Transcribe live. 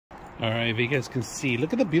All right, if you guys can see,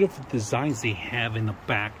 look at the beautiful designs they have in the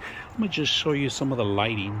back. I'm gonna just show you some of the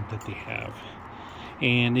lighting that they have.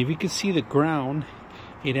 And if you can see the ground,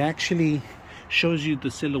 it actually shows you the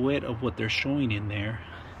silhouette of what they're showing in there.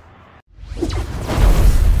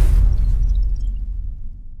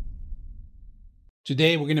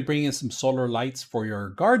 Today we're going to bring in some solar lights for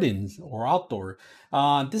your gardens or outdoor.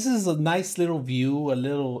 This is a nice little view, a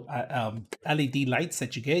little LED lights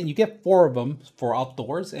that you get. And you get 4 of them for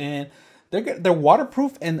outdoors, and they're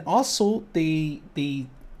waterproof, and also they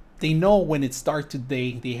know when it's dark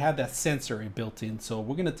today. They have that sensor built in. So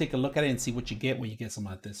we're going to take a look at it and see what you get when you get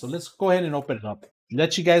something like this. So let's go ahead and open it up.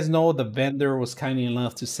 Let you guys know the vendor was kind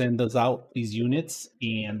enough to send us out these units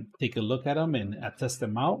and take a look at them and test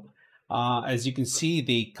them out. As you can see,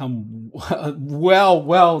 they come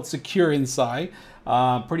well secure inside.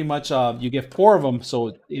 Pretty much, you get 4 of them,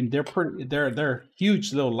 so they're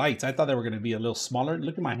huge little lights. I thought they were going to be a little smaller.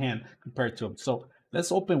 Look at my hand compared to them. So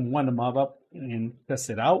let's open one of them up and test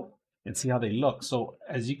it out and see how they look. So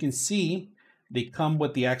as you can see, they come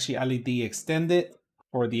with the actual LED extended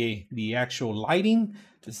for the actual lighting.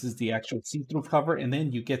 This is the actual see-through cover, and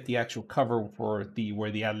then you get the actual cover for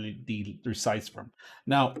where the LED resides from.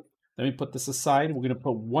 Now, let me put this aside. We're going to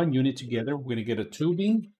put one unit together. We're going to get a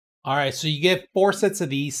tubing. All right, so you get 4 sets of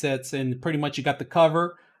these sets, and pretty much you got the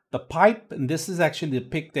cover, the pipe, and this is actually the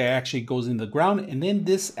pick that actually goes in the ground, and then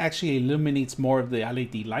this actually illuminates more of the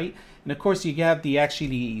LED light. And of course, you have the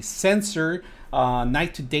actually sensor,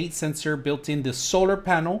 night to date sensor built in the solar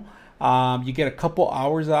panel. You get a couple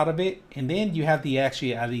hours out of it, and then you have the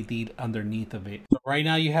actual LED underneath of it. So right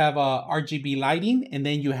now you have RGB lighting, and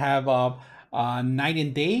then you have night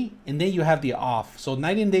and day, and then you have the off. So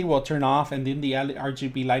night and day will turn off, and then the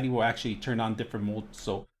RGB lighting will actually turn on different modes.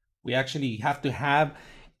 So we actually have to have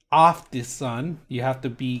off the sun. You have to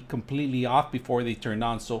be completely off before they turn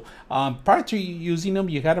on. So prior to using them,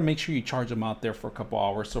 you got to make sure you charge them out there for a couple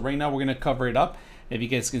hours. So right now we're going to cover it up. If you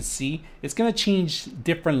guys can see, it's going to change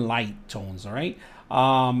different light tones. All right.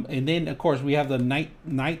 And then of course we have the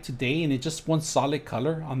night to day, and it's just one solid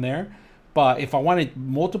color on there. But if I wanted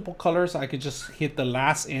multiple colors, I could just hit the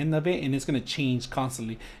last end of it, and it's going to change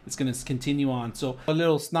constantly. It's going to continue on. So a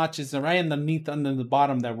little notches right underneath, under the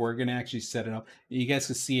bottom, that we're going to actually set it up. You guys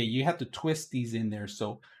can see it. You have to twist these in there.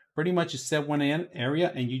 So pretty much you set one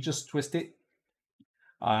area and you just twist it.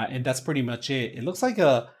 And that's pretty much it. It looks like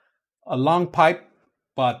a long pipe,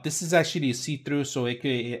 but this is actually a see-through, so it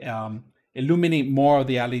could illuminate more of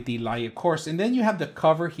the LED light, of course. And then you have the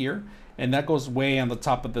cover here, and that goes way on the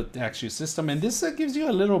top of the actual system. And this gives you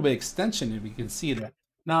a little bit extension, if you can see that.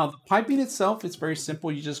 Now, the piping itself is very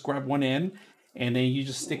simple. You just grab one end, and then you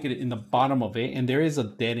just stick it in the bottom of it. And there is a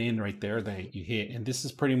dead end right there that you hit. And this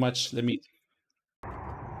is pretty much, let me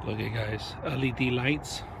look at, guys, LED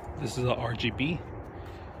lights. This is a RGB.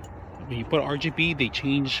 When you put RGB, they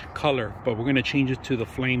change color, but we're going to change it to the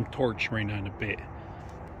flame torch right now in a bit.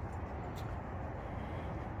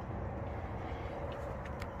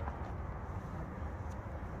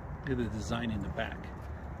 Look at the design in the back.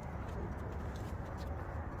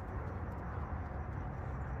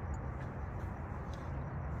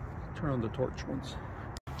 Turn on the torch once.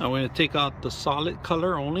 Now we're going to take out the solid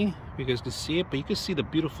color only. You guys can see it, but you can see the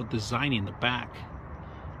beautiful design in the back.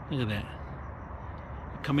 Look at that.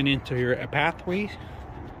 Coming into your pathway.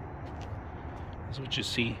 That's what you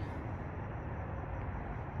see.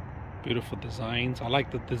 Beautiful designs. I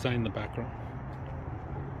like the design in the background.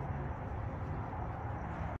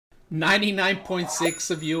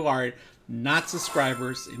 99.6 of you are not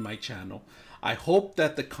subscribers in my channel. I hope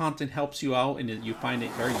that the content helps you out and that you find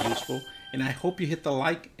it very useful. And I hope you hit the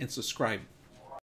like and subscribe.